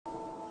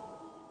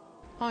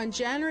On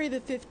January the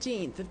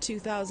 15th of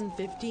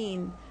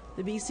 2015,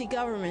 the BC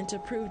government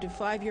approved a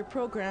 5-year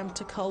program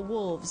to cull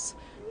wolves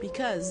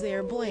because they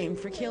are blamed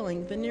for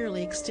killing the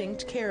nearly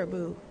extinct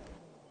caribou.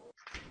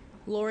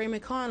 Laurie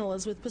McConnell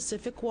is with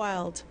Pacific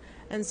Wild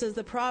and says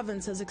the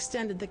province has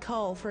extended the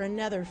cull for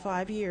another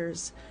 5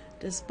 years,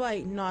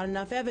 despite not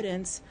enough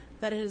evidence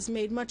that it has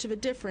made much of a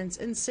difference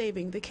in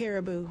saving the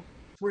caribou.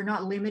 We're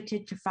not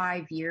limited to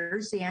 5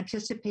 years. They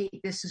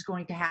anticipate this is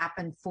going to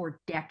happen for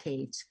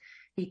decades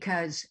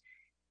because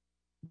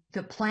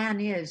the plan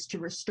is to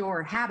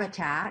restore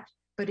habitat,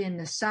 but in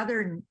the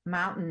southern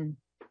mountain,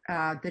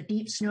 the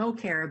deep snow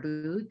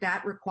caribou,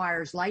 that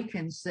requires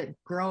lichens that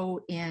grow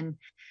in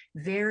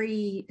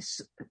very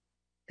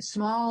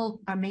small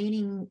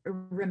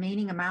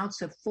remaining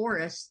amounts of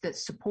forests that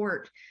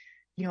support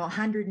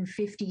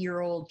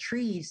 150-year-old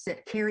trees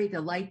that carry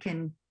the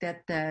lichen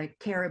that the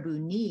caribou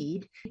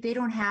need. They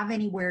don't have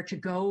anywhere to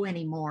go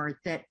anymore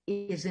that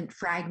isn't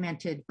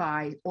fragmented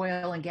by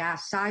oil and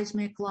gas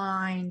seismic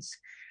lines,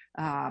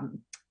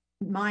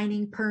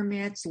 mining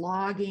permits,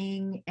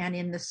 logging, and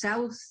in the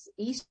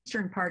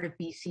southeastern part of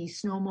BC,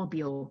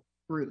 snowmobile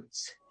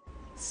routes.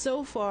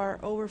 So far,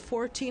 over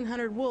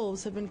 1,400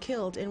 wolves have been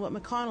killed in what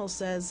McConnell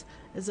says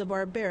is a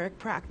barbaric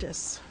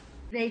practice.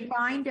 They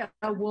find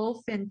a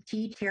wolf in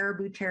key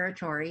caribou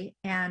territory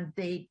and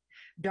they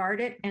dart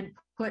it and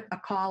put a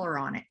collar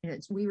on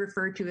it. We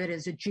refer to it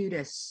as a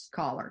Judas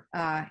collar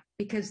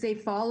because they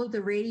follow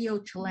the radio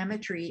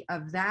telemetry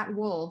of that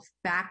wolf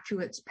back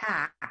to its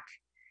pack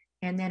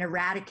and then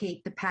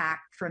eradicate the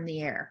pack from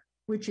the air,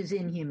 which is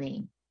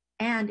inhumane.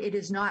 And it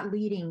is not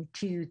leading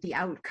to the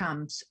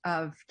outcomes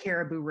of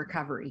caribou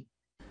recovery.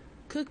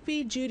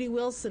 Cookbee Judy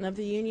Wilson of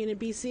the Union of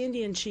BC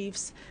Indian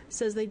Chiefs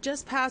says they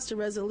just passed a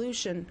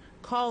resolution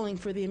calling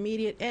for the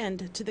immediate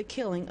end to the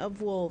killing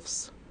of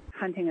wolves.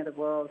 Hunting of the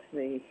wolves,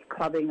 the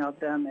clubbing of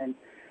them, and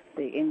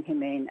the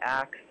inhumane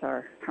acts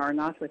are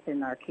not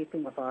within our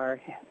keeping of our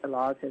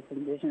laws as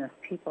Indigenous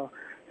people.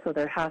 So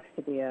there has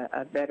to be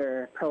a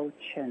better approach,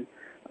 and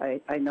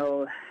I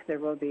know there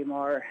will be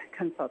more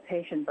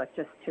consultation, but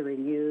just to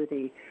renew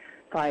the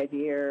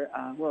 5-year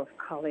wolf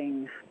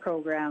culling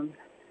program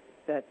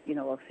that,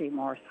 we'll see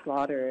more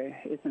slaughter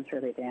isn't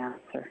really the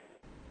answer.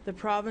 The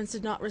province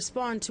did not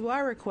respond to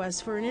our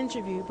request for an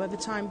interview by the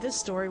time this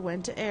story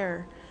went to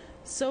air.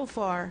 So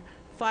far,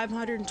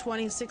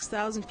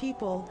 526,000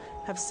 people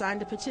have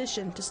signed a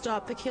petition to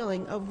stop the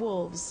killing of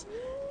wolves.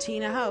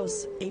 Tina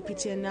House,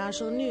 APTN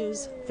National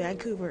News,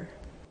 Vancouver.